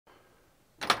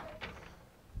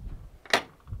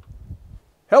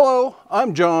Hello,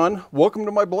 I'm John. Welcome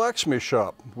to my blacksmith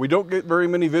shop. We don't get very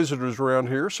many visitors around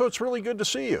here, so it's really good to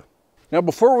see you. Now,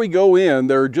 before we go in,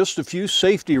 there are just a few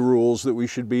safety rules that we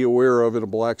should be aware of in a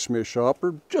blacksmith shop,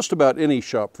 or just about any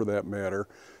shop for that matter.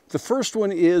 The first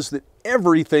one is that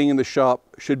everything in the shop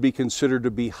should be considered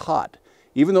to be hot.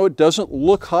 Even though it doesn't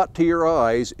look hot to your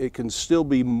eyes, it can still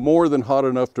be more than hot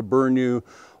enough to burn you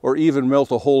or even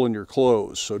melt a hole in your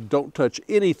clothes. So don't touch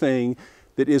anything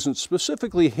that isn't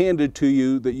specifically handed to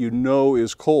you that you know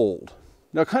is cold.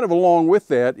 Now, kind of along with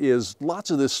that is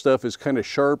lots of this stuff is kind of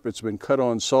sharp. It's been cut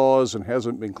on saws and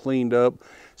hasn't been cleaned up.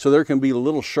 So there can be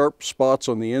little sharp spots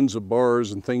on the ends of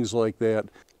bars and things like that.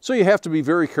 So you have to be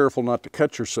very careful not to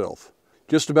cut yourself.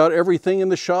 Just about everything in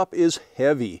the shop is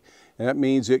heavy. And that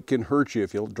means it can hurt you.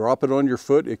 If you'll drop it on your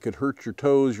foot, it could hurt your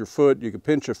toes, your foot, you could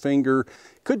pinch a finger,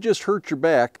 it could just hurt your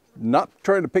back. Not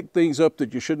trying to pick things up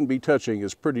that you shouldn't be touching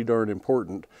is pretty darn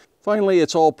important. Finally,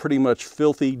 it's all pretty much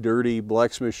filthy, dirty.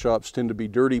 Blacksmith shops tend to be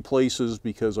dirty places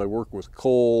because I work with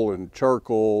coal and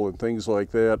charcoal and things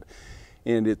like that.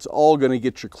 And it's all going to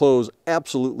get your clothes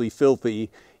absolutely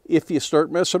filthy if you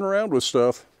start messing around with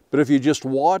stuff. But if you just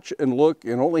watch and look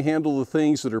and only handle the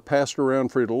things that are passed around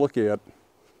for you to look at,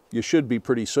 you should be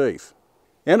pretty safe.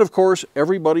 And of course,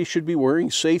 everybody should be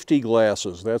wearing safety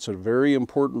glasses. That's a very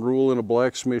important rule in a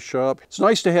blacksmith shop. It's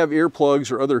nice to have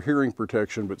earplugs or other hearing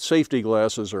protection, but safety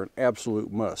glasses are an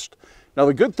absolute must. Now,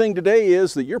 the good thing today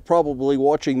is that you're probably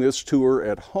watching this tour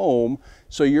at home,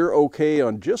 so you're okay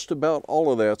on just about all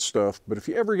of that stuff. But if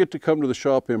you ever get to come to the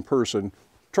shop in person,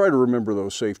 try to remember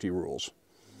those safety rules.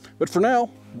 But for now,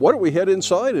 why don't we head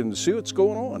inside and see what's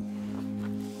going on?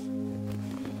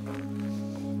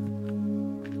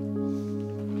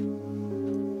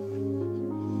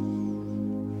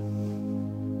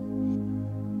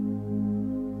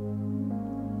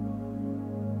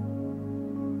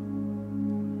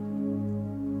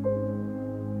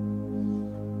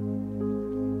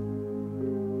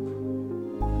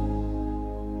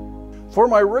 For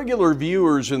my regular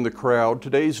viewers in the crowd,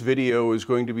 today's video is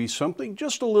going to be something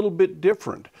just a little bit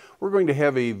different. We're going to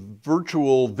have a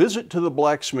virtual visit to the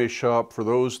blacksmith shop for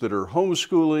those that are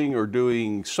homeschooling or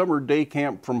doing summer day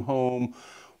camp from home.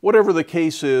 Whatever the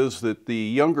case is, that the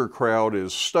younger crowd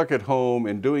is stuck at home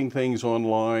and doing things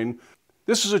online.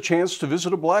 This is a chance to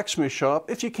visit a blacksmith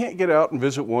shop if you can't get out and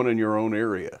visit one in your own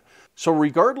area. So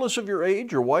regardless of your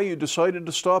age or why you decided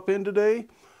to stop in today,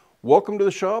 welcome to the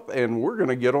shop, and we're going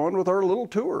to get on with our little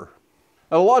tour.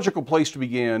 Now, a logical place to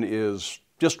begin is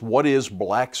just what is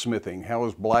blacksmithing? How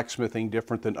is blacksmithing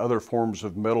different than other forms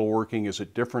of metalworking? Is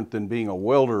it different than being a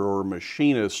welder or a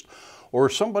machinist or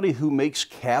somebody who makes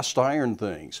cast iron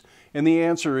things? And the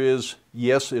answer is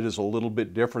yes, it is a little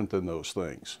bit different than those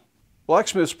things.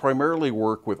 Blacksmiths primarily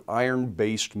work with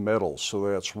iron-based metals,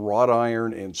 so that's wrought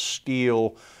iron and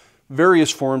steel.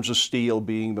 Various forms of steel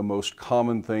being the most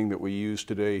common thing that we use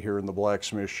today here in the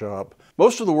blacksmith shop.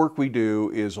 Most of the work we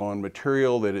do is on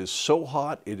material that is so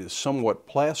hot it is somewhat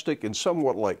plastic and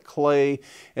somewhat like clay,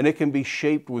 and it can be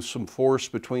shaped with some force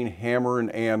between hammer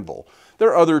and anvil.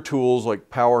 There are other tools like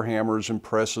power hammers and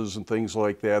presses and things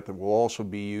like that that will also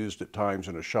be used at times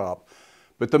in a shop.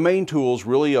 But the main tools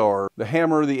really are the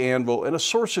hammer, the anvil, and a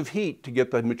source of heat to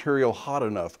get the material hot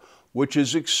enough, which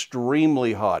is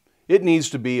extremely hot. It needs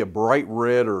to be a bright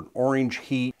red or an orange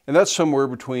heat, and that's somewhere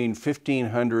between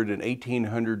 1500 and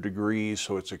 1800 degrees,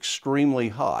 so it's extremely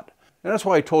hot. And that's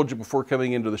why I told you before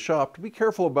coming into the shop to be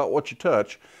careful about what you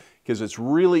touch, because it's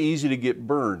really easy to get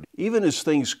burned. Even as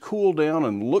things cool down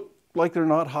and look like they're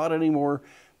not hot anymore,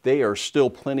 they are still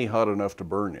plenty hot enough to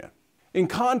burn you. In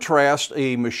contrast,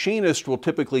 a machinist will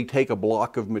typically take a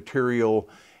block of material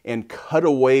and cut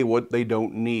away what they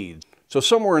don't need. So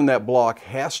somewhere in that block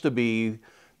has to be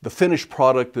the finished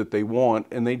product that they want,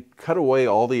 and they cut away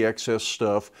all the excess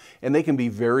stuff, and they can be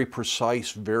very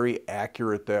precise, very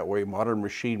accurate that way. Modern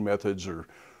machine methods are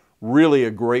really a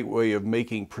great way of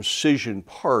making precision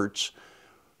parts,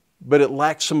 but it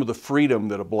lacks some of the freedom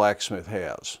that a blacksmith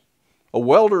has. A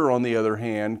welder, on the other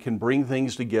hand, can bring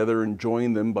things together and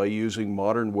join them by using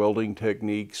modern welding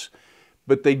techniques,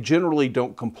 but they generally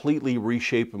don't completely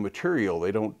reshape a material.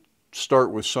 They don't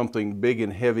start with something big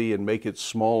and heavy and make it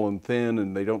small and thin,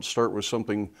 and they don't start with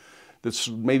something that's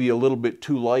maybe a little bit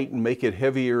too light and make it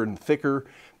heavier and thicker.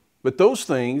 But those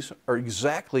things are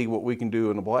exactly what we can do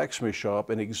in a blacksmith shop,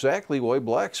 and exactly why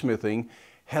blacksmithing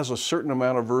has a certain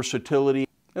amount of versatility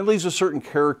and leaves a certain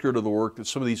character to the work that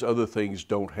some of these other things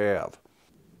don't have.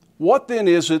 What then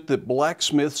is it that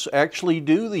blacksmiths actually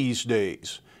do these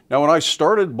days? Now, when I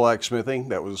started blacksmithing,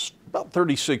 that was about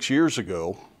 36 years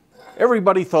ago,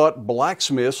 everybody thought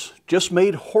blacksmiths just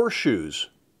made horseshoes,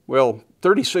 Well,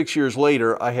 36 years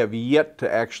later, I have yet to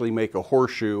actually make a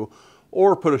horseshoe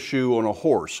or put a shoe on a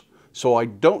horse. So I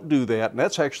don't do that, and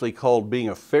that's actually called being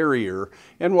a farrier.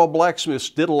 And while blacksmiths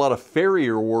did a lot of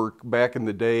farrier work back in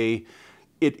the day,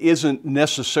 it isn't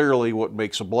necessarily what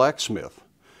makes a blacksmith.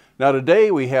 Now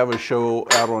today we have a show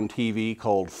out on TV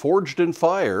called Forged in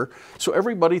Fire, so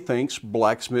everybody thinks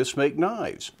blacksmiths make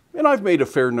knives. And I've made a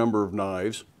fair number of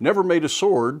knives. Never made a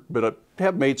sword, but I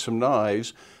have made some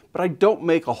knives. But I don't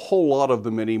make a whole lot of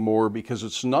them anymore because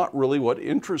it's not really what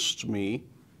interests me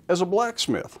as a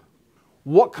blacksmith.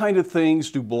 What kind of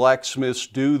things do blacksmiths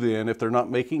do then if they're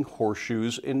not making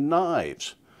horseshoes and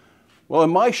knives? Well, in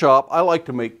my shop, I like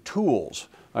to make tools.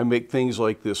 I make things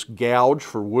like this gouge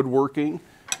for woodworking.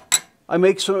 I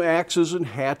make some axes and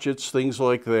hatchets, things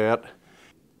like that.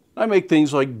 I make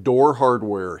things like door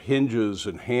hardware, hinges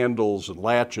and handles and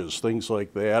latches, things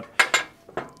like that.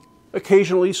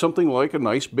 Occasionally something like a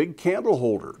nice big candle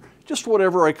holder. Just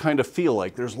whatever I kind of feel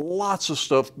like. There's lots of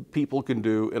stuff people can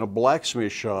do in a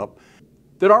blacksmith shop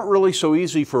that aren't really so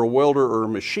easy for a welder or a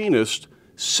machinist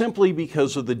simply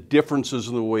because of the differences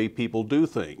in the way people do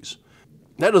things.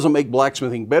 That doesn't make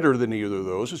blacksmithing better than either of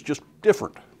those, it's just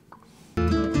different.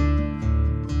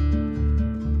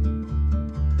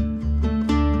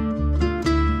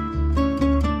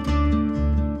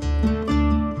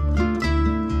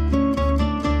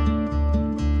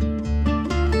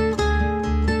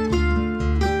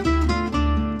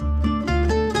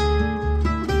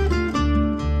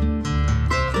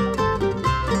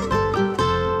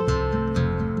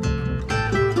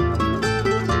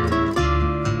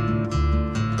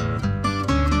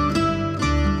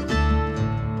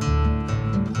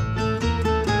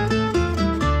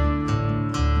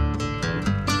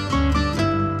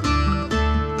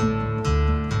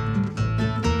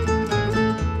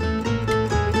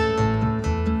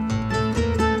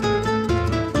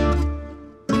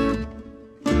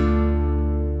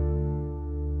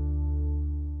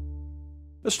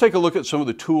 Let's take a look at some of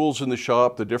the tools in the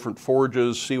shop, the different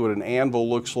forges, see what an anvil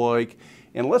looks like,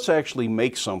 and let's actually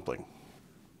make something.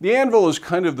 The anvil is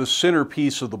kind of the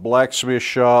centerpiece of the blacksmith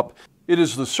shop. It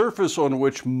is the surface on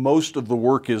which most of the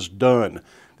work is done.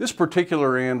 This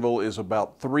particular anvil is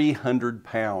about 300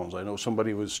 pounds. I know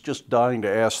somebody was just dying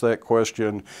to ask that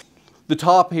question. The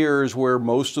top here is where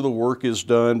most of the work is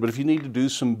done, but if you need to do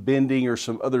some bending or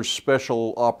some other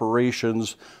special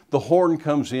operations, the horn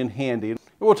comes in handy.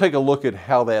 We'll take a look at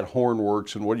how that horn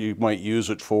works and what you might use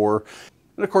it for.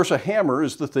 And of course, a hammer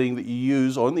is the thing that you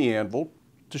use on the anvil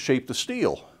to shape the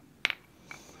steel.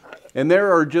 And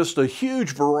there are just a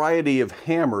huge variety of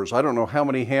hammers. I don't know how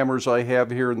many hammers I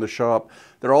have here in the shop.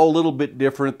 They're all a little bit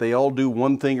different. They all do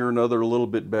one thing or another a little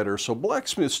bit better. So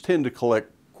blacksmiths tend to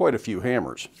collect quite a few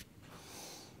hammers.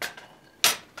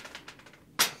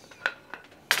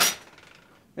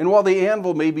 And while the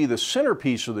anvil may be the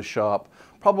centerpiece of the shop,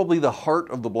 probably the heart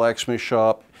of the blacksmith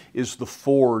shop is the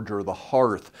forge or the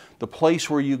hearth, the place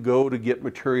where you go to get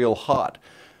material hot.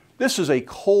 This is a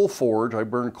coal forge. I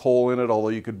burn coal in it, although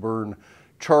you could burn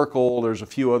charcoal. There's a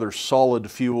few other solid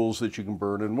fuels that you can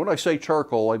burn. And when I say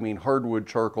charcoal, I mean hardwood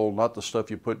charcoal, not the stuff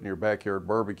you put in your backyard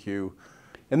barbecue.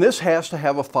 And this has to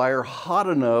have a fire hot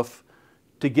enough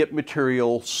to get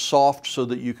material soft so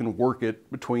that you can work it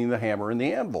between the hammer and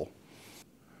the anvil.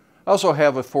 I also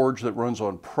have a forge that runs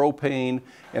on propane,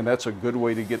 and that's a good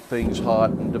way to get things hot.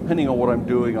 And depending on what I'm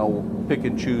doing, I'll pick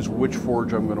and choose which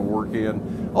forge I'm going to work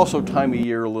in. Also, time of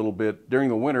year a little bit. During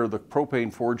the winter, the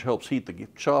propane forge helps heat the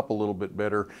shop a little bit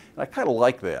better, and I kind of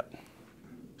like that.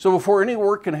 So before any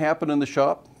work can happen in the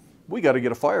shop, we got to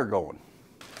get a fire going.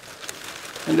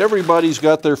 And everybody's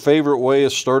got their favorite way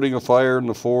of starting a fire in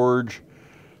the forge.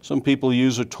 Some people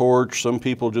use a torch, some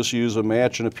people just use a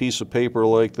match and a piece of paper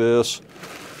like this.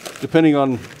 Depending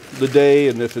on the day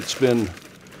and if it's been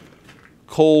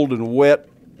cold and wet,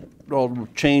 I'll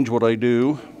change what I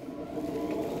do.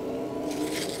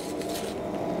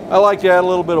 I like to add a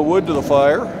little bit of wood to the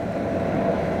fire.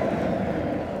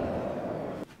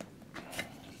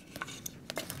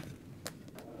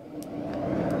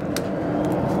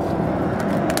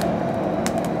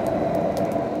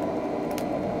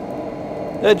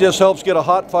 That just helps get a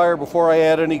hot fire before I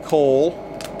add any coal.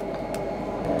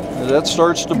 As that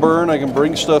starts to burn, I can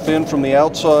bring stuff in from the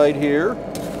outside here.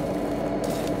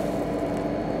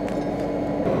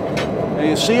 And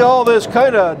you see all this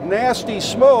kind of nasty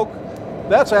smoke?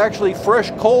 That's actually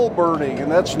fresh coal burning,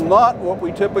 and that's not what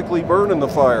we typically burn in the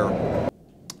fire.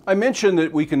 I mentioned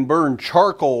that we can burn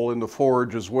charcoal in the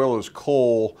forge as well as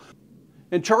coal.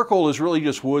 And charcoal is really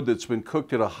just wood that's been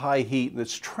cooked at a high heat and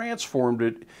it's transformed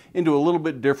it into a little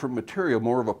bit different material,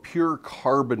 more of a pure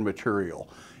carbon material.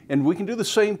 And we can do the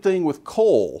same thing with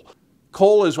coal.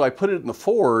 Coal, as I put it in the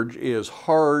forge, is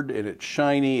hard and it's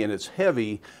shiny and it's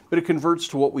heavy, but it converts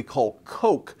to what we call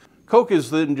coke. Coke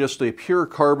is then just a pure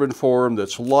carbon form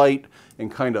that's light and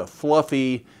kind of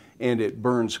fluffy, and it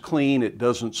burns clean, it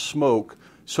doesn't smoke.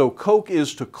 So coke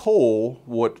is to coal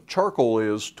what charcoal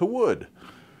is to wood.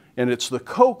 And it's the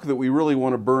coke that we really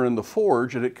want to burn in the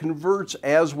forge, and it converts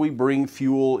as we bring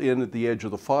fuel in at the edge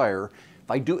of the fire.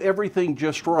 If I do everything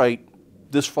just right,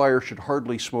 this fire should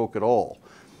hardly smoke at all.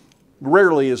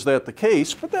 Rarely is that the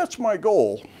case, but that's my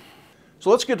goal. So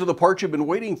let's get to the part you've been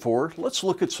waiting for. Let's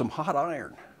look at some hot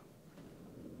iron.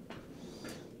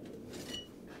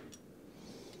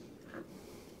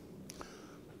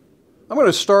 I'm going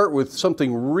to start with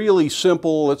something really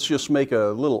simple. Let's just make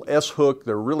a little S-hook.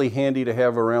 They're really handy to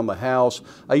have around the house.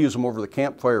 I use them over the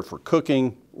campfire for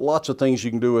cooking. Lots of things you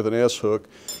can do with an S-hook.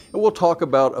 And we'll talk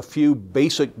about a few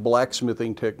basic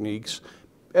blacksmithing techniques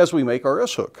as we make our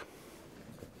S-hook.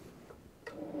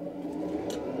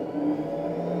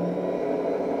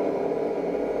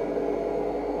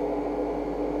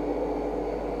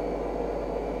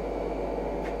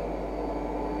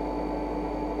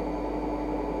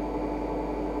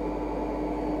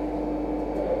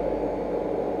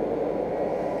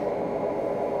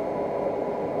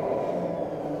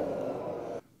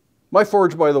 My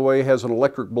forge, by the way, has an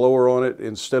electric blower on it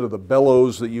instead of the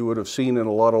bellows that you would have seen in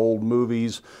a lot of old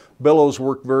movies. Bellows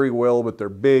work very well, but they're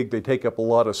big, they take up a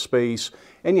lot of space,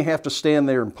 and you have to stand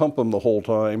there and pump them the whole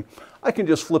time. I can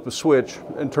just flip a switch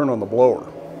and turn on the blower.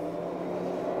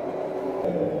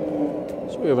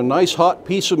 So we have a nice hot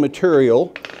piece of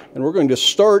material, and we're going to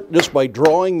start just by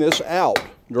drawing this out.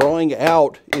 Drawing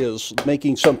out is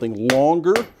making something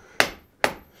longer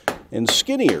and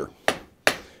skinnier.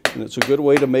 And it's a good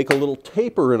way to make a little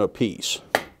taper in a piece.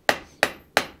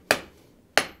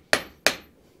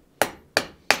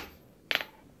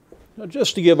 Now,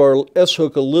 just to give our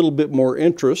S-hook a little bit more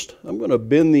interest, I'm going to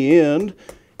bend the end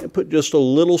and put just a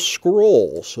little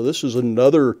scroll. So this is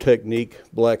another technique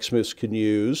blacksmiths can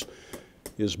use,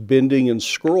 is bending and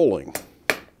scrolling.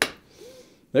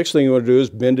 Next thing you want to do is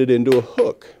bend it into a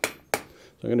hook. So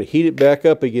I'm going to heat it back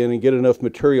up again and get enough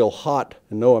material hot.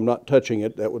 And no, I'm not touching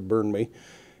it, that would burn me.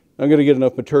 I'm going to get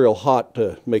enough material hot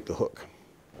to make the hook.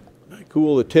 I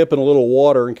cool the tip in a little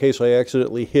water in case I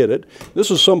accidentally hit it. This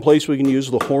is some place we can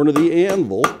use the horn of the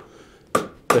anvil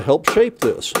to help shape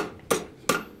this.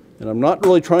 And I'm not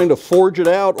really trying to forge it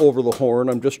out over the horn,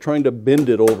 I'm just trying to bend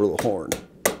it over the horn.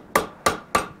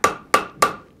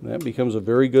 And that becomes a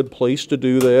very good place to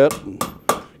do that. And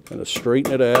kind of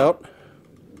straighten it out.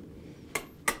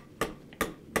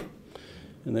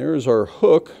 And there's our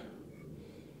hook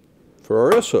for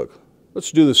our S-hook.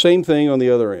 Let's do the same thing on the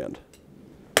other end.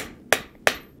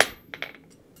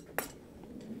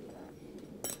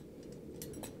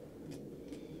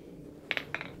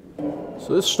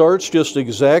 So this starts just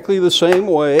exactly the same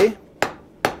way.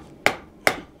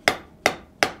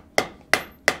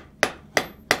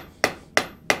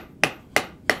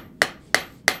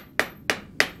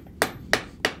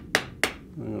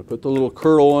 I'm going to put the little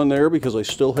curl on there because I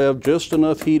still have just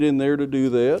enough heat in there to do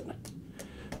that.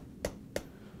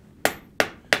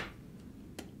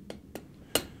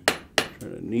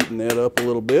 Neaten that up a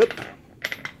little bit.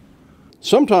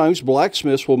 Sometimes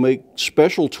blacksmiths will make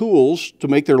special tools to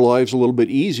make their lives a little bit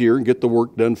easier and get the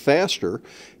work done faster.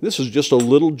 This is just a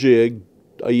little jig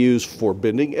I use for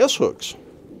bending S-hooks.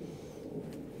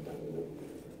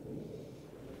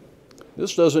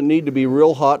 This doesn't need to be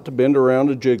real hot to bend around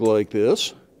a jig like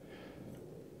this.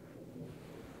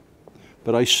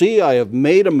 But I see I have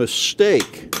made a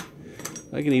mistake.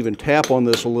 I can even tap on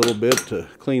this a little bit to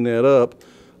clean that up.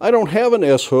 I don't have an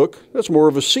S-hook, that's more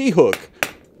of a C-hook.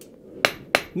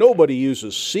 Nobody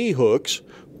uses C-hooks.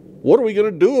 What are we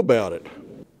going to do about it?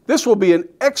 This will be an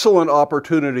excellent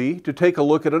opportunity to take a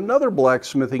look at another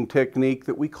blacksmithing technique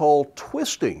that we call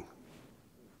twisting.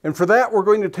 And for that, we're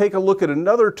going to take a look at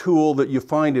another tool that you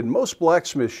find in most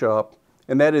blacksmith shop,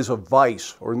 and that is a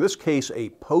vise, or in this case, a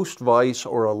post vise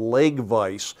or a leg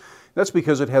vise. That's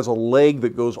because it has a leg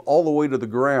that goes all the way to the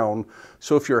ground,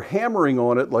 so if you're hammering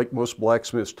on it, like most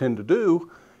blacksmiths tend to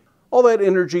do, all that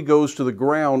energy goes to the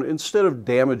ground instead of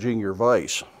damaging your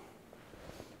vise.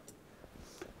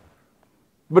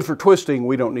 But for twisting,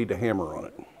 we don't need to hammer on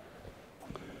it.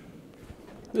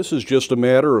 This is just a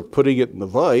matter of putting it in the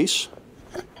vise,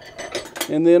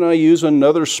 and then I use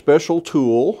another special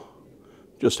tool,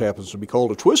 just happens to be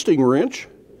called a twisting wrench,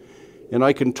 and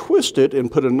I can twist it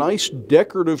and put a nice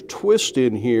decorative twist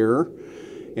in here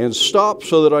and stop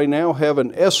so that I now have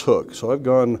an S-hook. So I've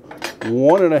gone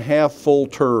 1.5 full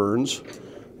turns,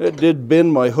 It did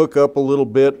bend my hook up a little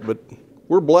bit, but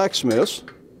we're blacksmiths.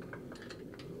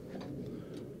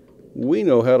 We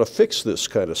know how to fix this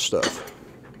kind of stuff.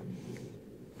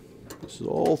 This is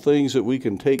all things that we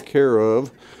can take care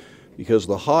of because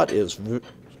the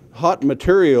hot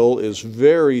material is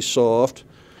very soft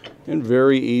and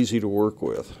very easy to work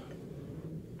with.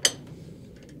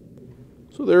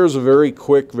 So there's a very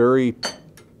quick, very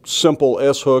simple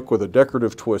S-hook with a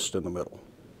decorative twist in the middle.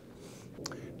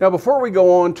 Now before we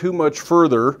go on too much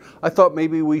further, I thought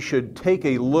maybe we should take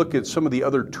a look at some of the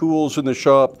other tools in the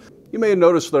shop. You may have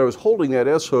noticed that I was holding that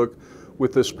S-hook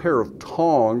with this pair of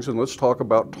tongs, and let's talk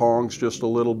about tongs just a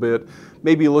little bit.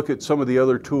 Maybe look at some of the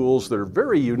other tools that are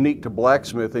very unique to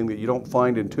blacksmithing that you don't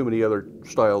find in too many other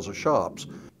styles of shops.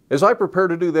 As I prepare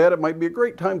to do that, it might be a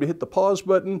great time to hit the pause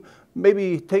button,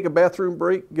 maybe take a bathroom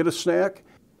break, get a snack,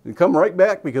 and come right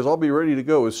back because I'll be ready to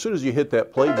go as soon as you hit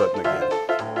that play button again.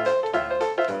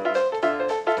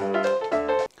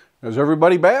 Is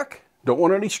everybody back? Don't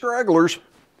want any stragglers.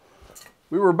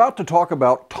 We were about to talk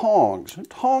about tongs.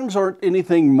 Tongs aren't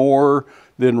anything more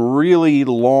than really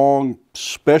long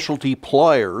specialty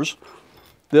pliers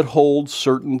that hold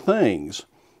certain things.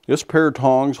 This pair of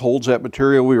tongs holds that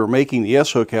material we were making the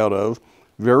S-hook out of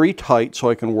very tight so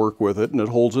I can work with it, and it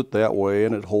holds it that way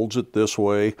and it holds it this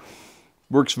way.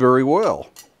 Works very well.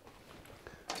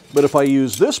 But if I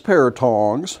use this pair of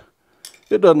tongs,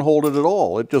 it doesn't hold it at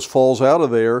all. It just falls out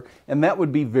of there, and that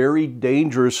would be very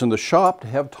dangerous in the shop to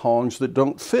have tongs that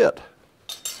don't fit.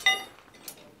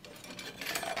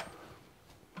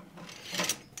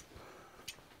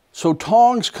 So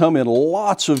tongs come in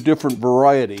lots of different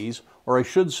varieties, or I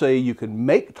should say you can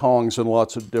make tongs in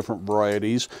lots of different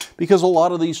varieties, because a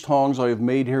lot of these tongs I have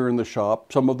made here in the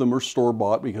shop. Some of them are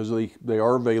store-bought because they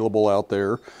are available out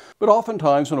there. But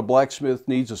oftentimes when a blacksmith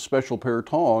needs a special pair of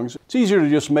tongs, it's easier to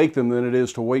just make them than it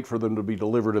is to wait for them to be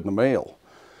delivered in the mail.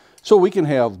 So we can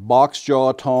have box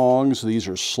jaw tongs, these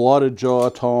are slotted jaw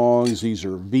tongs, these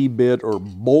are V-bit or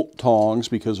bolt tongs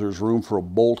because there's room for a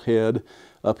bolt head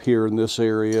up here in this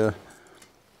area.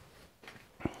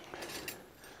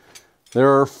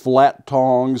 There are flat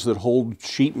tongs that hold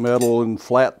sheet metal and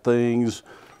flat things.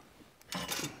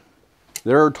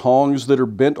 There are tongs that are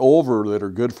bent over that are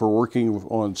good for working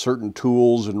on certain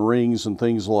tools and rings and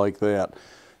things like that.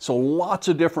 So lots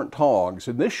of different tongs.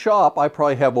 In this shop, I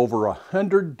probably have over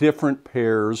 100 different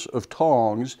pairs of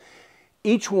tongs,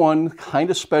 each one kind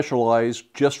of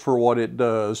specialized just for what it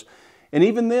does. And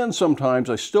even then, sometimes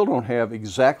I still don't have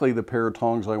exactly the pair of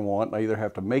tongs I want. I either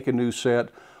have to make a new set,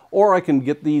 or I can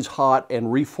get these hot and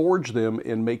reforge them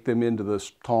and make them into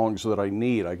the tongs that I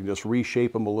need. I can just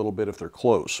reshape them a little bit if they're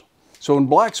close. So in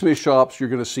blacksmith shops, you're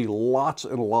going to see lots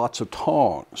and lots of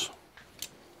tongs.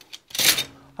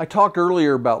 I talked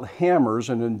earlier about hammers,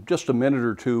 and in just a minute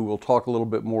or two, we'll talk a little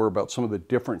bit more about some of the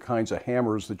different kinds of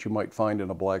hammers that you might find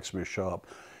in a blacksmith shop.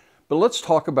 But let's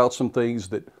talk about some things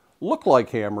that look like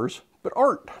hammers, but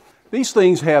aren't. These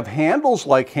things have handles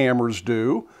like hammers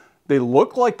do. They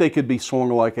look like they could be swung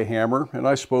like a hammer, and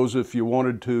I suppose if you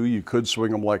wanted to, you could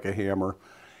swing them like a hammer.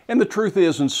 And the truth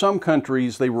is, in some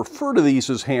countries, they refer to these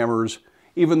as hammers,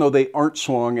 even though they aren't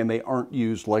swung and they aren't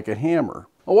used like a hammer.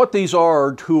 Well, what these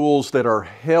are tools that are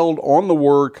held on the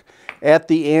work at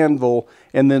the anvil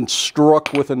and then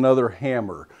struck with another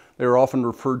hammer. They're often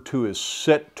referred to as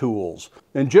set tools.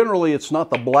 And generally, it's not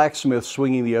the blacksmith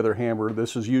swinging the other hammer.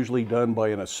 This is usually done by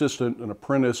an assistant, an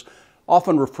apprentice,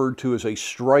 often referred to as a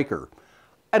striker.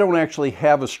 I don't actually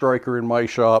have a striker in my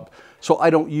shop, so I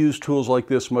don't use tools like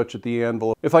this much at the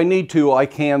anvil. If I need to, I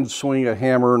can swing a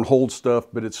hammer and hold stuff,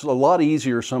 but it's a lot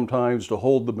easier sometimes to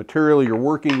hold the material you're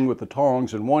working with the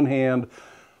tongs in one hand,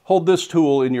 hold this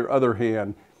tool in your other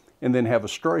hand, and then have a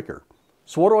striker.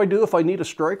 So what do I do if I need a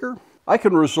striker? I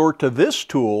can resort to this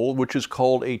tool, which is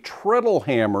called a treadle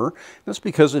hammer. That's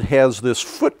because it has this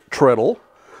foot treadle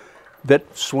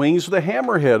that swings the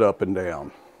hammerhead up and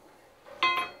down.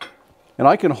 And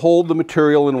I can hold the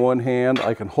material in one hand,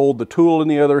 I can hold the tool in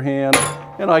the other hand,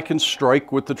 and I can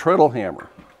strike with the treadle hammer.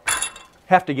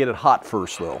 Have to get it hot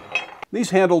first though.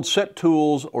 These handled set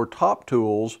tools or top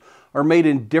tools are made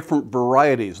in different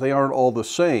varieties. They aren't all the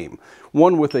same.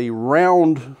 One with a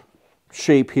round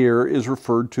shape here is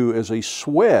referred to as a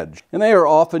swedge. And they are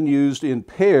often used in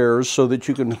pairs so that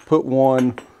you can put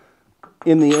one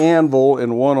in the anvil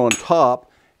and one on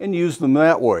top and use them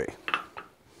that way.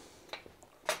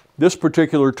 This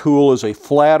particular tool is a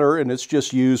flatter, and it's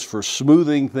just used for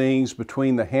smoothing things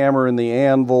between the hammer and the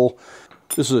anvil.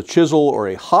 This is a chisel or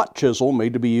a hot chisel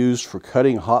made to be used for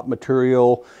cutting hot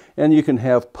material, and you can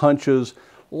have punches.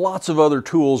 Lots of other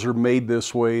tools are made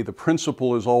this way. The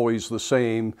principle is always the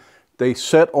same. They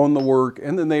set on the work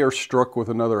and then they are struck with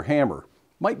another hammer.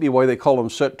 Might be why they call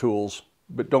them set tools,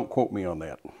 but don't quote me on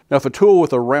that. Now, if a tool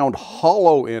with a round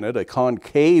hollow in it, a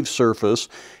concave surface,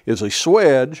 is a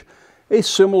swedge, a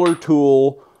similar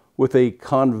tool with a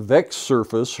convex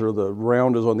surface, or the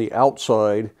round is on the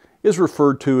outside, is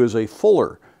referred to as a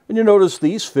fuller. And you notice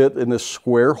these fit in this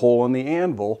square hole in the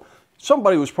anvil.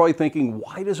 Somebody was probably thinking,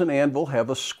 why does an anvil have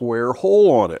a square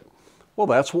hole on it? Well,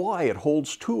 that's why. It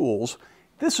holds tools.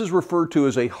 This is referred to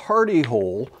as a hardy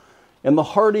hole, and the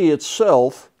hardy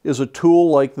itself is a tool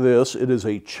like this. It is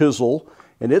a chisel,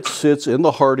 and it sits in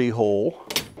the hardy hole.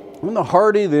 And the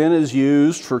hardy then is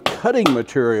used for cutting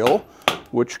material,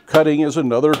 which cutting is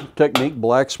another technique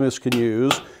blacksmiths can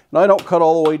use. And I don't cut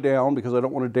all the way down because I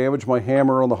don't want to damage my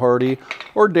hammer on the hardy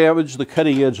or damage the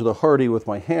cutting edge of the hardy with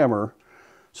my hammer.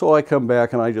 So I come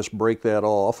back and I just break that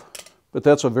off. But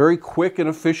that's a very quick and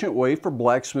efficient way for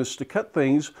blacksmiths to cut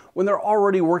things when they're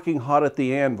already working hot at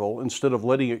the anvil instead of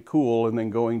letting it cool and then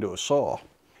going to a saw.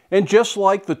 And just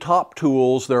like the top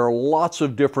tools, there are lots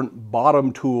of different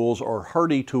bottom tools or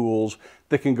hardy tools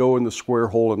that can go in the square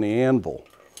hole in the anvil.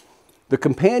 The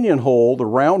companion hole, the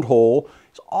round hole,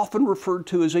 is often referred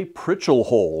to as a pritchel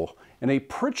hole. And a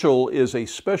pritchel is a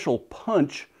special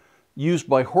punch used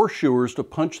by horseshoers to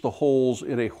punch the holes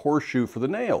in a horseshoe for the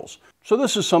nails. So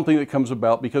this is something that comes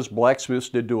about because blacksmiths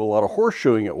did do a lot of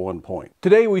horseshoeing at one point.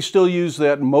 Today we still use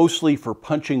that mostly for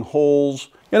punching holes,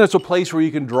 and it's a place where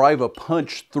you can drive a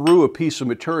punch through a piece of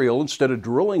material. Instead of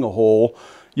drilling a hole,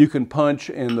 you can punch,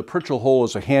 and the pritchel hole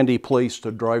is a handy place to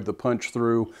drive the punch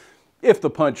through if the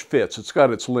punch fits. It's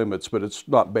got its limits, but it's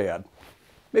not bad.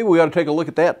 Maybe we ought to take a look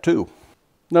at that too.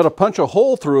 Now, to punch a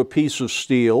hole through a piece of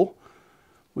steel,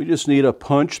 we just need to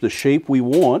punch the shape we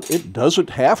want. It doesn't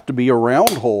have to be a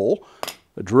round hole.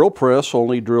 A drill press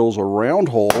only drills a round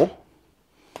hole.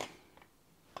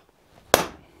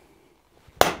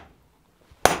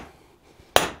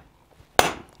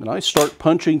 And I start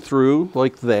punching through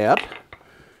like that.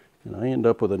 And I end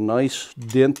up with a nice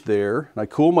dent there. And I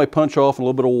cool my punch off in a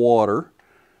little bit of water.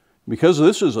 Because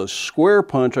this is a square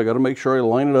punch, I got to make sure I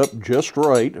line it up just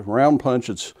right. A round punch,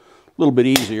 it's a little bit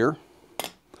easier.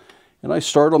 And I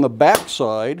start on the back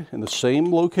side in the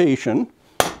same location.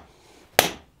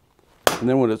 And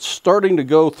then when it's starting to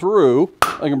go through,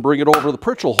 I can bring it over the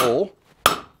pritchel hole.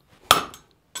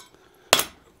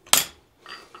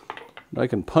 And I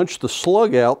can punch the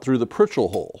slug out through the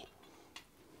pritchel hole.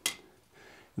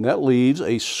 And that leaves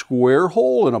a square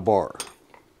hole in a bar.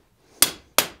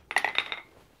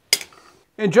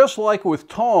 And just like with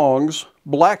tongs,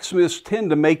 blacksmiths tend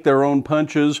to make their own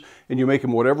punches, and you make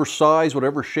them whatever size,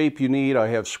 whatever shape you need. I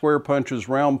have square punches,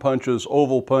 round punches,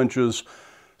 oval punches,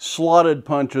 slotted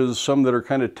punches, some that are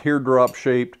kind of teardrop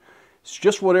shaped. It's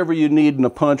just whatever you need in a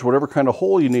punch, whatever kind of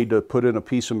hole you need to put in a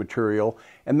piece of material.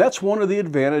 And that's one of the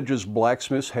advantages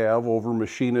blacksmiths have over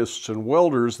machinists and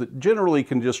welders that generally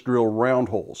can just drill round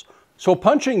holes. So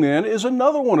punching then is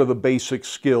another one of the basic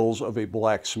skills of a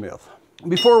blacksmith.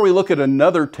 Before we look at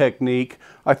another technique,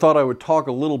 I thought I would talk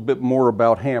a little bit more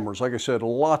about hammers. Like I said,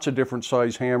 lots of different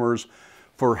size hammers.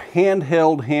 For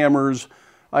handheld hammers,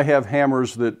 I have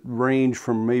hammers that range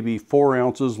from maybe 4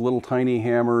 ounces, little tiny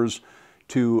hammers,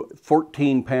 to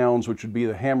 14 pounds, which would be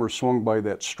the hammer swung by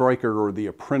that striker or the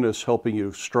apprentice helping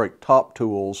you strike top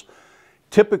tools.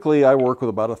 Typically, I work with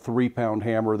about a 3-pound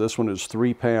hammer. This one is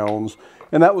 3 pounds,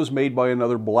 and that was made by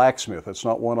another blacksmith. It's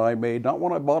not one I made, not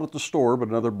one I bought at the store, but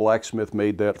another blacksmith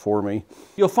made that for me.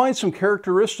 You'll find some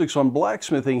characteristics on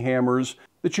blacksmithing hammers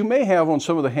that you may have on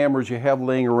some of the hammers you have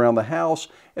laying around the house,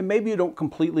 and maybe you don't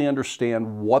completely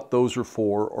understand what those are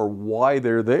for or why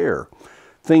they're there.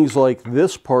 Things like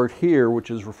this part here, which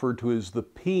is referred to as the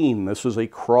peen. This is a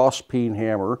cross peen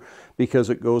hammer because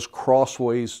it goes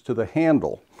crossways to the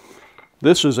handle.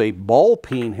 This is a ball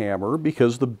peen hammer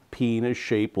because the peen is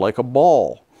shaped like a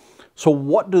ball. So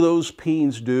what do those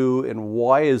peens do, and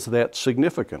why is that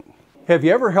significant? Have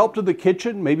you ever helped in the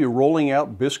kitchen, maybe rolling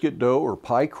out biscuit dough or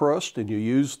pie crust, and you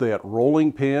use that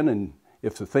rolling pin, and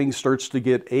if the thing starts to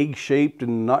get egg-shaped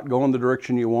and not go in the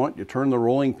direction you want, you turn the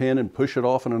rolling pin and push it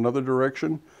off in another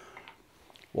direction?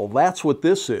 Well, that's what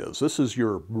this is. This is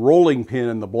your rolling pin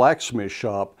in the blacksmith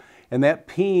shop. And that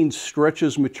peen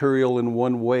stretches material in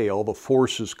one way. All the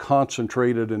force is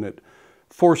concentrated and it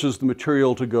forces the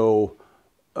material to go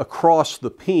across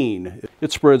the peen.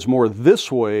 It spreads more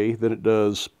this way than it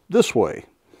does this way.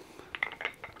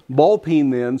 Ball peen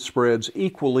then spreads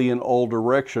equally in all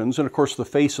directions. And of course the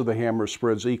face of the hammer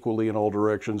spreads equally in all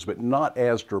directions, but not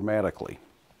as dramatically.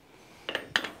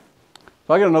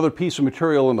 So I got another piece of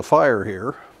material in the fire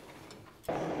here.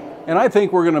 And I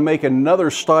think we're going to make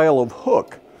another style of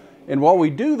hook. And while we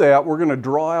do that, we're going to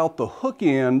draw out the hook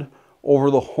end over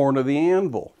the horn of the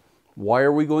anvil. Why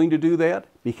are we going to do that?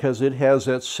 Because it has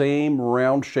that same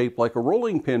round shape like a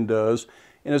rolling pin does,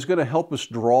 and it's going to help us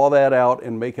draw that out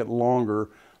and make it longer, a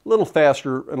little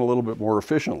faster and a little bit more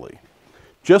efficiently.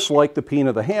 Just like the peen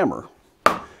of the hammer.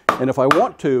 And if I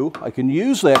want to, I can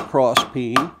use that cross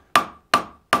peen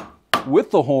with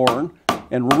the horn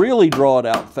and really draw it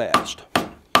out fast.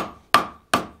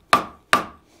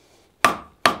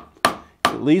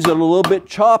 It leaves it a little bit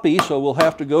choppy, so we'll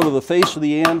have to go to the face of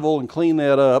the anvil and clean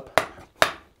that up.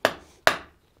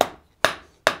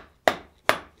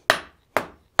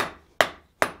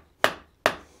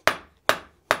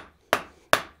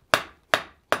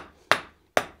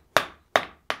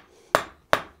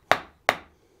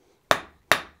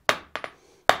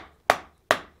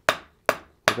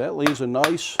 That leaves a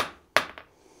nice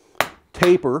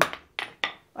taper.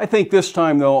 I think this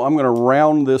time though I'm going to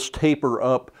round this taper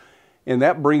up, and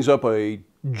that brings up a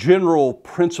general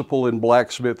principle in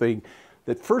blacksmithing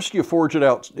that first you forge it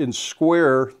out in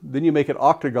square, then you make it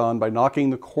octagon by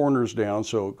knocking the corners down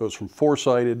so it goes from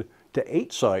 4-sided to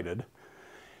 8-sided.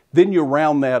 Then you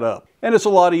round that up. And it's a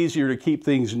lot easier to keep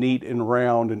things neat and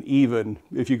round and even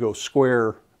if you go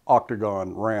square,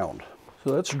 octagon, round.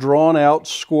 So that's drawn out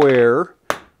square.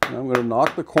 And I'm going to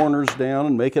knock the corners down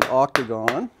and make it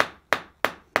octagon.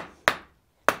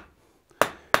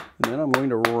 And then I'm going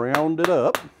to round it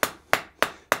up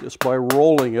just by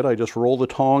rolling it. I just roll the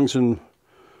tongs in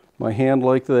my hand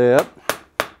like that.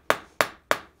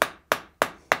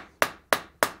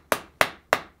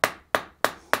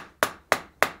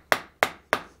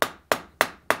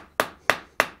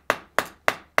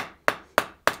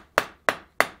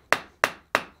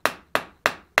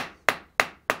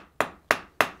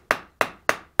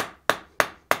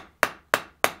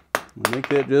 Make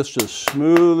that just as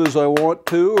smooth as I want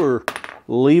to, or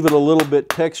leave it a little bit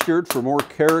textured for more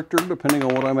character depending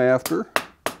on what I'm after.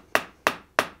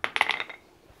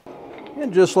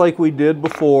 And just like we did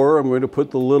before, I'm going to put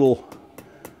the little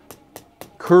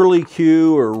curly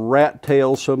Q or rat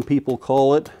tail, some people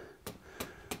call it,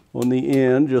 on the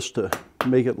end just to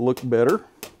make it look better.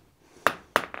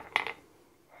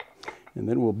 And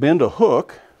then we'll bend a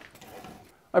hook.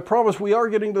 I promise we are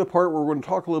getting to the part where we're going to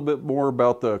talk a little bit more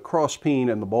about the cross peen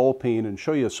and the ball peen and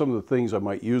show you some of the things I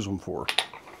might use them for.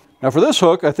 Now for this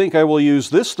hook, I think I will use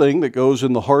this thing that goes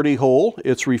in the hardy hole.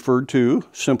 It's referred to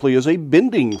simply as a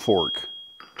bending fork.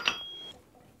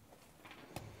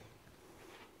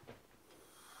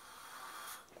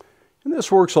 And this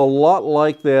works a lot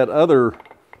like that other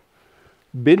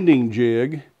bending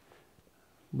jig,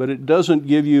 but it doesn't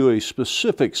give you a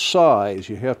specific size.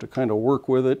 You have to kind of work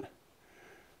with it.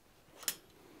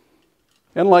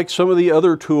 And like some of the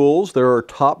other tools, there are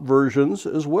top versions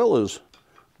as well as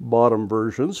bottom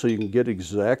versions, so you can get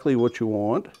exactly what you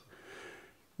want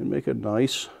and make a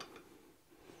nice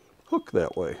hook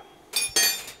that way.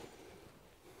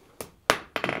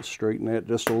 Straighten that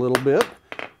just a little bit.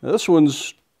 Now, this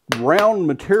one's round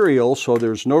material, so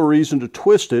there's no reason to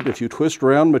twist it. If you twist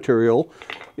round material,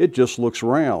 it just looks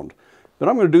round. But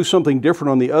I'm going to do something different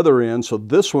on the other end, so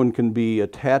this one can be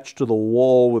attached to the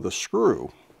wall with a screw.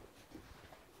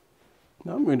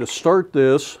 Now I'm going to start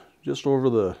this just over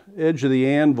the edge of the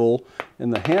anvil,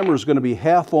 and the hammer is going to be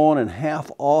half on and half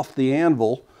off the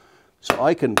anvil, so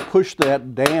I can push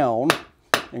that down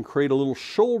and create a little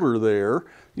shoulder there.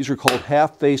 These are called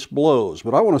half-face blows,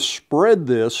 but I want to spread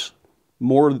this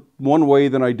more one way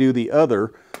than I do the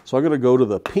other, so I'm going to go to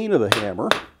the peen of the hammer,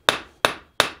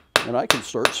 and I can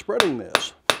start spreading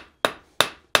this.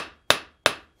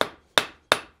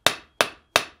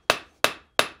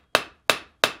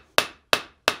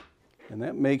 And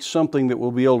that makes something that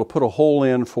we'll be able to put a hole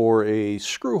in for a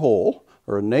screw hole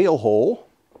or a nail hole.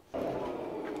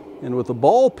 And with the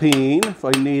ball peen, if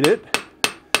I need it,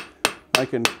 I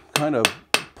can kind of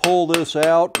pull this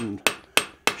out and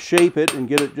shape it and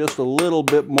get it just a little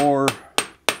bit more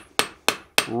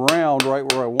round right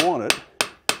where I want it.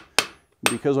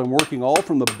 Because I'm working all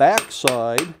from the back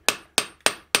side,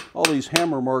 all these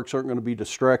hammer marks aren't going to be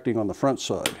distracting on the front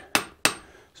side.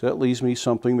 So that leaves me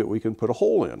something that we can put a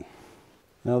hole in.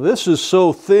 Now this is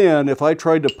so thin, if I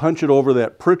tried to punch it over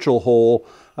that Pritchell hole,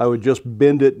 I would just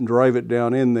bend it and drive it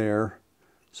down in there.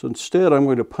 So instead I'm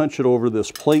going to punch it over this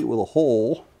plate with a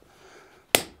hole.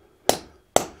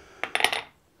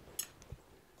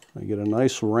 I get a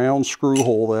nice round screw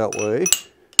hole that way.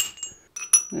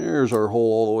 There's our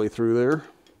hole all the way through there.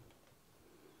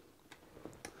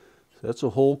 So that's a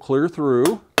hole clear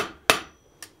through.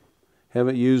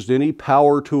 Haven't used any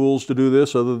power tools to do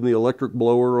this other than the electric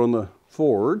blower on the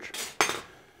forge.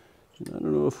 I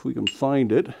don't know if we can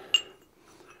find it.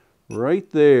 Right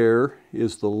there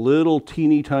is the little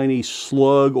teeny tiny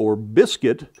slug or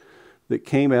biscuit that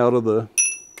came out of the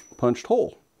punched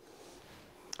hole.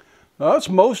 Now, that's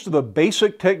most of the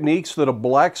basic techniques that a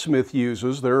blacksmith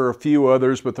uses. There are a few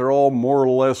others, but they're all more or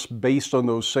less based on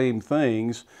those same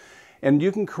things. And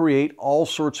you can create all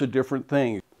sorts of different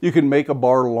things. You can make a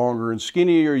bar longer and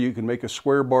skinnier. You can make a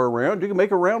square bar round. You can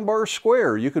make a round bar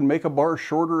square. You can make a bar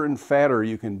shorter and fatter.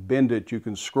 You can bend it. You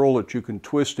can scroll it. You can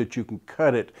twist it. You can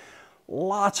cut it.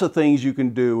 Lots of things you can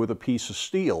do with a piece of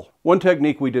steel. One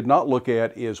technique we did not look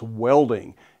at is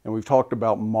welding. And we've talked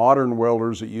about modern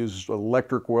welders that use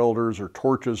electric welders or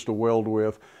torches to weld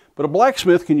with. But a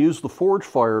blacksmith can use the forge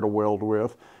fire to weld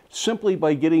with simply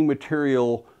by getting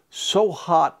material so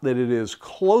hot that it is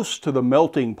close to the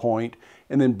melting point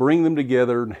and then bring them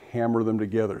together and hammer them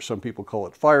together. Some people call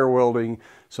it fire welding.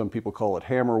 Some people call it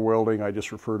hammer welding. I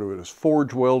just refer to it as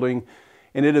forge welding.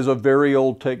 And it is a very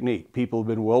old technique. People have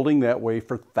been welding that way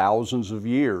for thousands of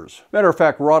years. Matter of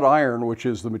fact, wrought iron, which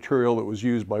is the material that was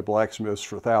used by blacksmiths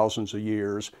for thousands of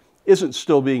years, isn't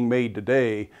still being made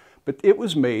today, but it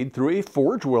was made through a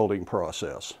forge welding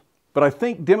process. But I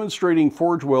think demonstrating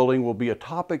forge welding will be a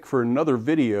topic for another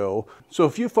video. So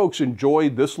if you folks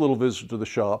enjoyed this little visit to the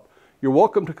shop, you're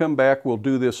welcome to come back. We'll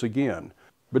do this again.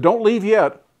 But don't leave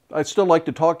yet. I'd still like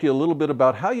to talk to you a little bit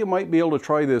about how you might be able to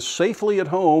try this safely at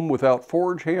home without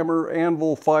forge, hammer,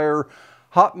 anvil, fire,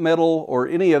 hot metal, or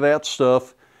any of that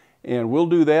stuff. And we'll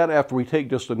do that after we take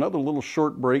just another little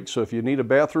short break. So if you need a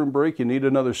bathroom break, you need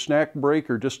another snack break,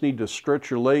 or just need to stretch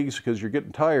your legs because you're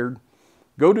getting tired,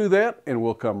 go do that and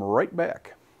we'll come right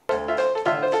back.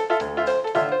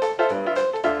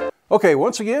 Okay,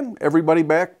 once again, everybody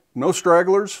back, no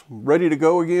stragglers, ready to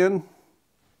go again?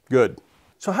 Good.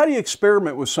 So how do you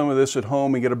experiment with some of this at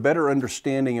home and get a better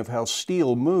understanding of how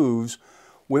steel moves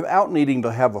without needing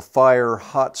to have a fire,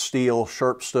 hot steel,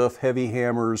 sharp stuff, heavy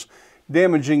hammers,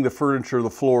 damaging the furniture, the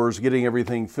floors, getting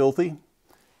everything filthy?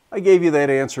 I gave you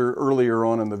that answer earlier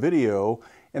on in the video,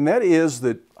 and that is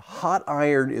that hot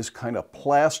iron is kind of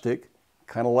plastic,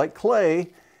 kind of like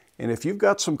clay, and if you've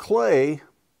got some clay,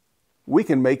 we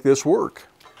can make this work.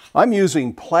 I'm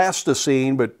using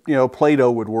plasticine, but you know,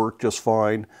 Play-Doh would work just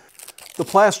fine. The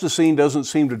plasticine doesn't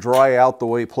seem to dry out the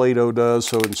way Play-Doh does,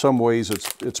 so in some ways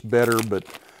it's better, but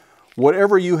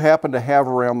whatever you happen to have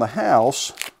around the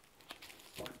house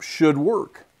should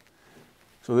work.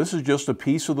 So this is just a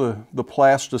piece of the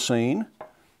plasticine,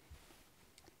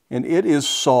 and it is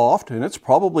soft, and it's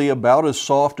probably about as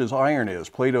soft as iron is.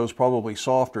 Play-Doh is probably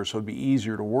softer, so it'd be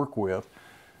easier to work with.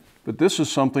 But this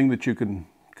is something that you can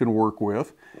work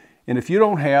with. And if you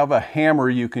don't have a hammer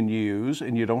you can use,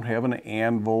 and you don't have an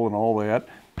anvil and all that,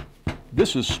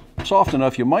 this is soft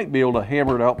enough you might be able to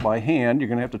hammer it out by hand. You're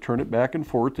going to have to turn it back and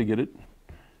forth to get it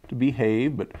to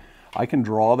behave, but I can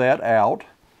draw that out.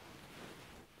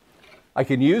 I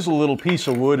can use a little piece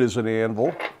of wood as an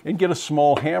anvil and get a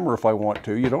small hammer if I want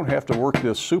to. You don't have to work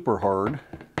this super hard.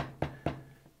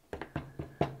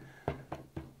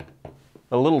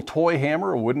 A little toy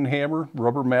hammer, a wooden hammer,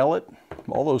 rubber mallet,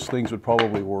 all those things would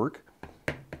probably work.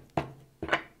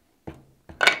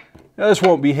 Now this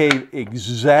won't behave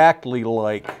exactly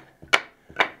like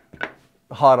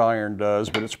hot iron does,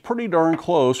 but it's pretty darn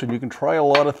close, and you can try a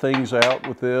lot of things out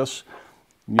with this.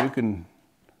 You can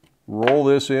roll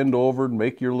this end over and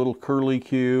make your little curly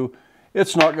Q.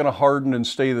 It's not going to harden and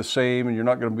stay the same, and you're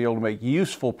not going to be able to make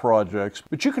useful projects,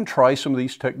 but you can try some of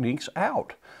these techniques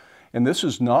out. And this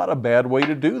is not a bad way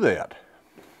to do that.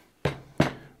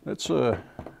 Let's go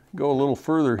a little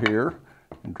further here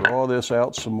and draw this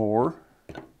out some more.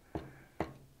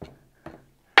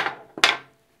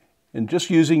 And just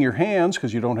using your hands,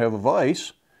 because you don't have a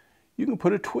vise, you can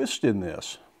put a twist in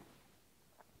this.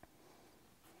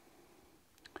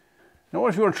 Now, what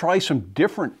if you want to try some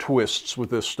different twists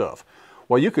with this stuff?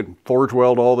 Well, you can forge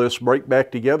weld all this right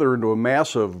back together into a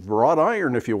mass of wrought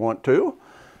iron if you want to.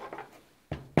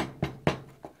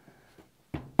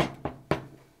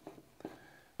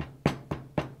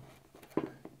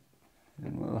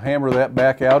 And we'll hammer that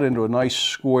back out into a nice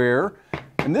square.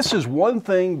 And this is one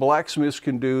thing blacksmiths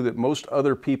can do that most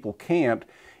other people can't,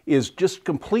 is just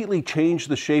completely change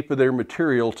the shape of their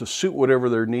material to suit whatever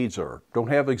their needs are. Don't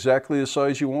have exactly the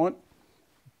size you want?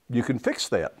 You can fix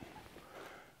that.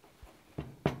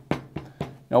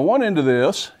 Now one end of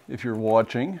this, if you're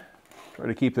watching, try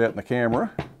to keep that in the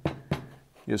camera,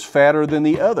 is fatter than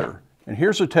the other. And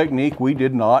here's a technique we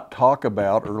did not talk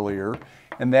about earlier,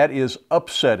 and that is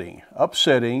upsetting.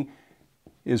 Upsetting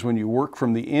is when you work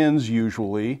from the ends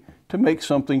usually to make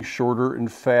something shorter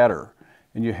and fatter.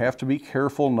 And you have to be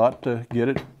careful not to get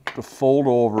it to fold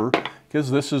over. because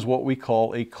this is what we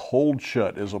call a cold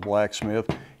shut as a blacksmith,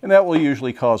 and that will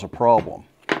usually cause a problem.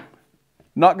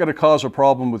 Not going to cause a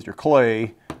problem with your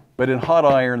clay, but in hot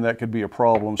iron that could be a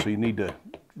problem, so you need to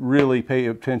really pay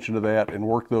attention to that and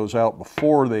work those out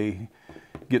before they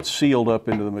get sealed up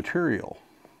into the material.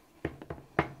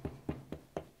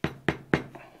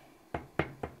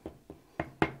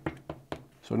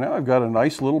 So now I've got a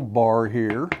nice little bar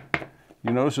here.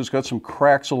 You notice it's got some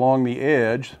cracks along the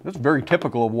edge. That's very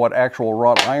typical of what actual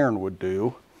wrought iron would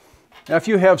do. Now if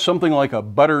you have something like a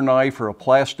butter knife or a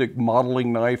plastic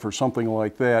modeling knife or something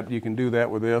like that, you can do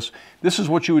that with this. This is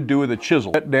what you would do with a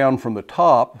chisel. Cut down from the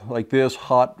top like this,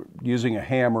 hot, using a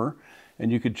hammer,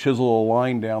 and you could chisel a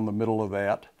line down the middle of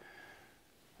that.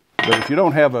 But if you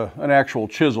don't have an actual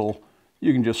chisel,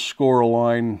 you can just score a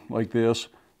line like this.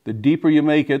 The deeper you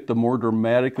make it, the more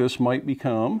dramatic this might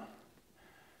become.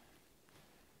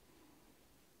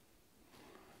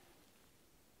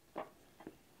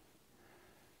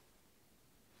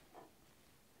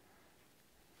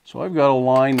 So I've got a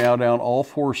line now down all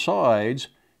four sides,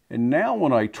 and now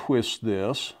when I twist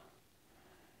this,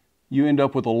 you end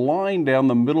up with a line down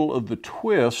the middle of the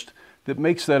twist that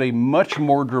makes that a much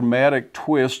more dramatic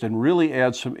twist and really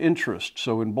adds some interest.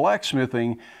 So in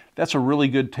blacksmithing, that's a really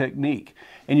good technique.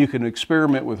 And you can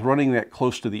experiment with running that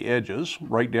close to the edges,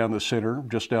 right down the center,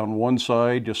 just down one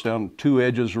side, just down two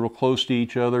edges real close to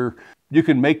each other. You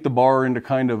can make the bar into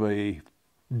kind of a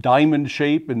diamond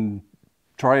shape and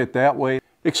try it that way.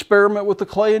 Experiment with the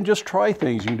clay and just try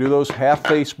things. You can do those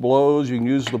half-face blows. You can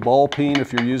use the ball peen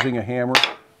if you're using a hammer.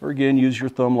 Or again, use your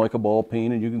thumb like a ball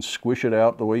peen and you can squish it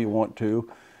out the way you want to.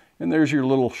 And there's your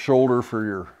little shoulder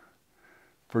for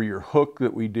your hook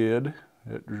that we did.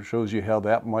 It shows you how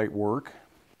that might work.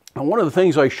 And one of the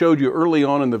things I showed you early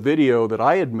on in the video that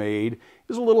I had made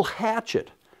is a little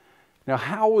hatchet. Now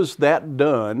how was that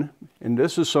done? And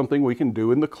this is something we can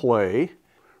do in the clay.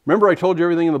 Remember I told you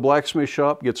everything in the blacksmith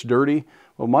shop gets dirty?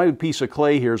 Well, my piece of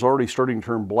clay here is already starting to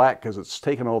turn black because it's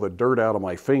taken all the dirt out of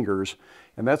my fingers.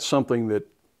 And that's something that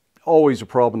always a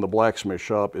problem in the blacksmith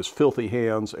shop is filthy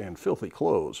hands and filthy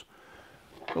clothes.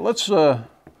 But let's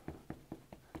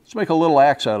make a little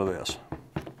axe out of this.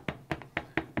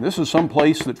 This is some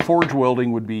place that forge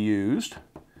welding would be used.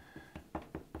 I'm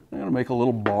going to make a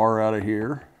little bar out of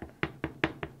here.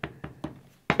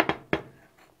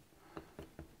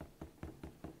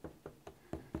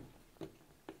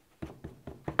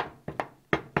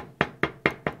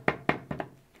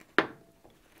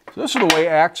 So this is the way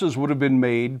axes would have been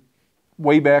made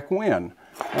way back when.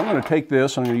 I'm going to take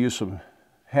this, I'm going to use some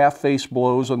half-face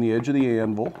blows on the edge of the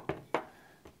anvil.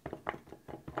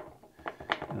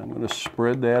 And I'm going to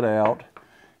spread that out.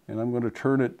 And I'm going to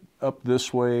turn it up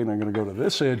this way, and I'm going to go to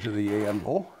this edge of the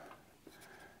anvil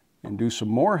and do some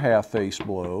more half-face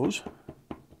blows.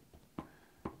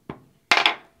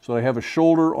 So I have a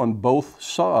shoulder on both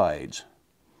sides.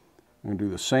 I'm going to do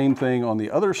the same thing on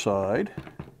the other side.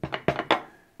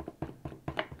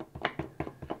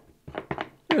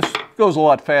 This goes a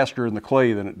lot faster in the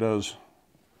clay than it does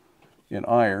in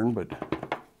iron, but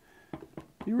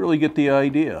you really get the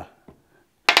idea.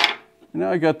 And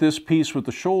now I got this piece with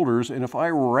the shoulders, and if I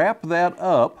wrap that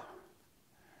up,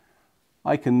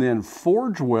 I can then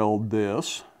forge weld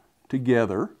this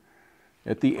together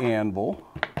at the anvil.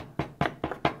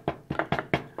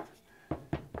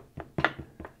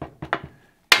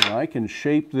 And I can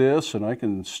shape this, and I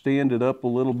can stand it up a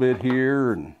little bit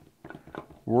here and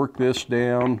work this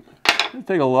down. It'll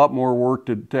take a lot more work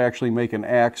to actually make an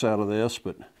axe out of this,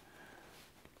 but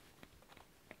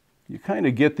you kind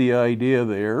of get the idea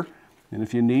there. And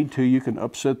if you need to, you can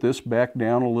upset this back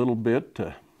down a little bit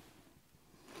to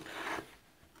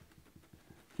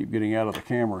keep getting out of the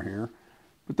camera here.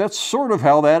 But that's sort of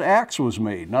how that axe was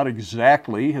made. Not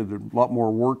exactly. There's a lot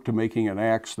more work to making an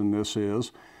axe than this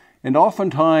is. And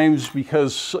oftentimes,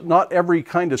 because not every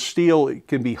kind of steel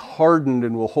can be hardened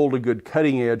and will hold a good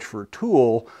cutting edge for a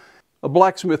tool, a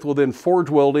blacksmith will then forge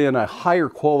weld in a higher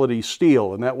quality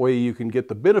steel, and that way you can get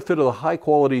the benefit of the high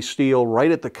quality steel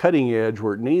right at the cutting edge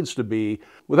where it needs to be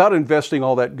without investing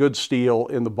all that good steel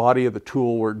in the body of the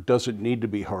tool where it doesn't need to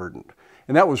be hardened.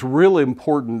 And that was really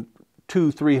important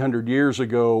 200-300 years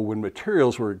ago when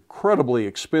materials were incredibly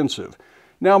expensive.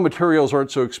 Now materials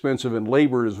aren't so expensive and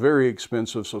labor is very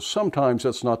expensive, so sometimes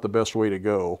that's not the best way to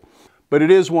go. But it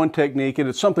is one technique, and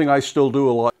it's something I still do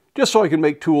a lot, just so I can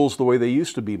make tools the way they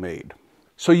used to be made.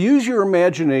 So use your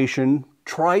imagination,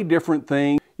 try different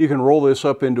things. You can roll this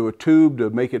up into a tube to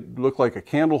make it look like a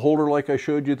candle holder like I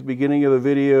showed you at the beginning of the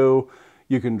video.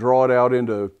 You can draw it out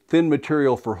into thin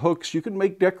material for hooks. You can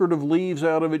make decorative leaves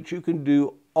out of it. You can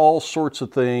do all sorts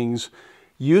of things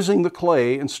using the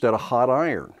clay instead of hot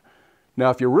iron. Now,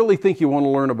 if you really think you want to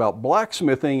learn about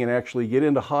blacksmithing and actually get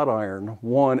into hot iron,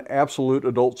 one, absolute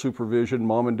adult supervision,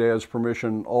 mom and dad's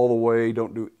permission all the way.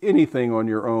 Don't do anything on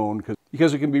your own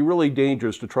because it can be really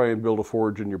dangerous to try and build a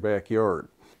forge in your backyard.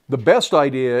 The best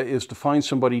idea is to find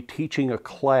somebody teaching a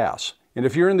class. And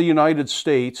if you're in the United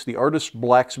States, the Artist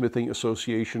Blacksmithing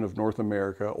Association of North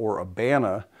America, or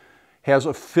ABANA, has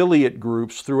affiliate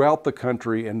groups throughout the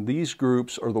country, and these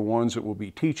groups are the ones that will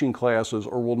be teaching classes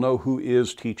or will know who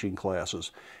is teaching classes.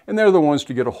 And they're the ones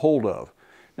to get a hold of.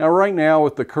 Now, right now,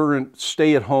 with the current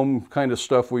stay-at-home kind of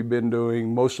stuff we've been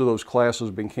doing, most of those classes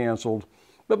have been canceled.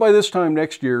 But by this time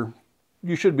next year,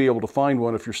 you should be able to find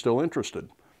one if you're still interested.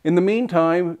 In the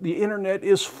meantime, the internet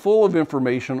is full of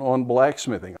information on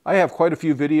blacksmithing. I have quite a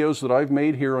few videos that I've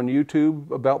made here on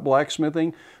YouTube about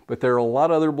blacksmithing, but there are a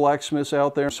lot of other blacksmiths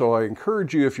out there. So I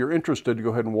encourage you, if you're interested, to go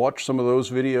ahead and watch some of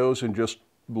those videos and just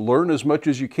learn as much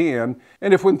as you can.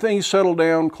 And if when things settle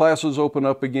down, classes open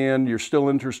up again, you're still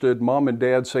interested, mom and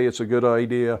dad say it's a good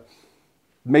idea,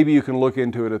 maybe you can look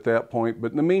into it at that point. But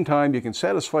in the meantime, you can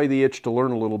satisfy the itch to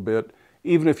learn a little bit.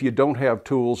 Even if you don't have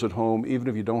tools at home, even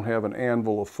if you don't have an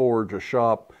anvil, a forge, a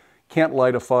shop, can't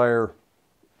light a fire,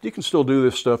 you can still do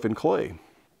this stuff in clay.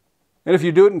 And if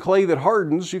you do it in clay that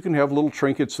hardens, you can have little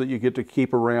trinkets that you get to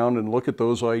keep around and look at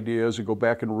those ideas and go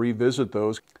back and revisit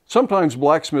those. Sometimes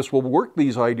blacksmiths will work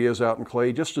these ideas out in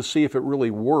clay just to see if it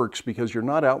really works, because you're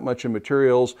not out much in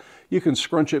materials. You can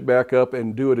scrunch it back up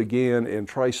and do it again and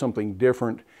try something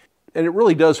different. And it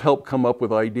really does help come up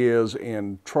with ideas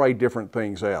and try different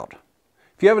things out.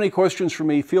 If you have any questions for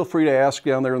me, feel free to ask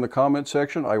down there in the comment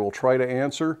section. I will try to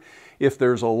answer. If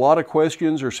there's a lot of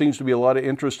questions, or seems to be a lot of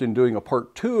interest in doing a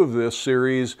part 2 of this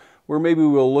series, where maybe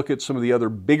we'll look at some of the other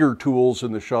bigger tools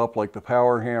in the shop, like the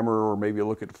power hammer, or maybe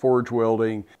look at forge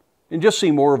welding, and just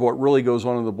see more of what really goes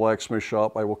on in the blacksmith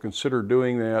shop, I will consider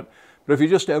doing that. But if you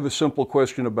just have a simple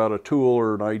question about a tool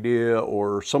or an idea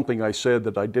or something I said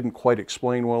that I didn't quite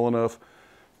explain well enough,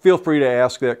 feel free to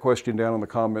ask that question down in the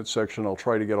comments section. I'll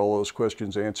try to get all those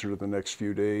questions answered in the next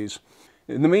few days.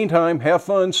 In the meantime, have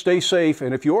fun, stay safe,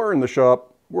 and if you are in the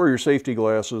shop, wear your safety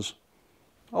glasses.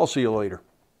 I'll see you later.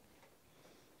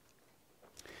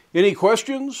 Any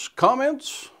questions,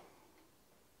 comments?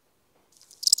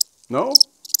 No?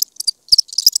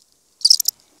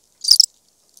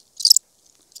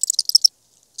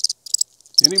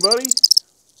 Anybody?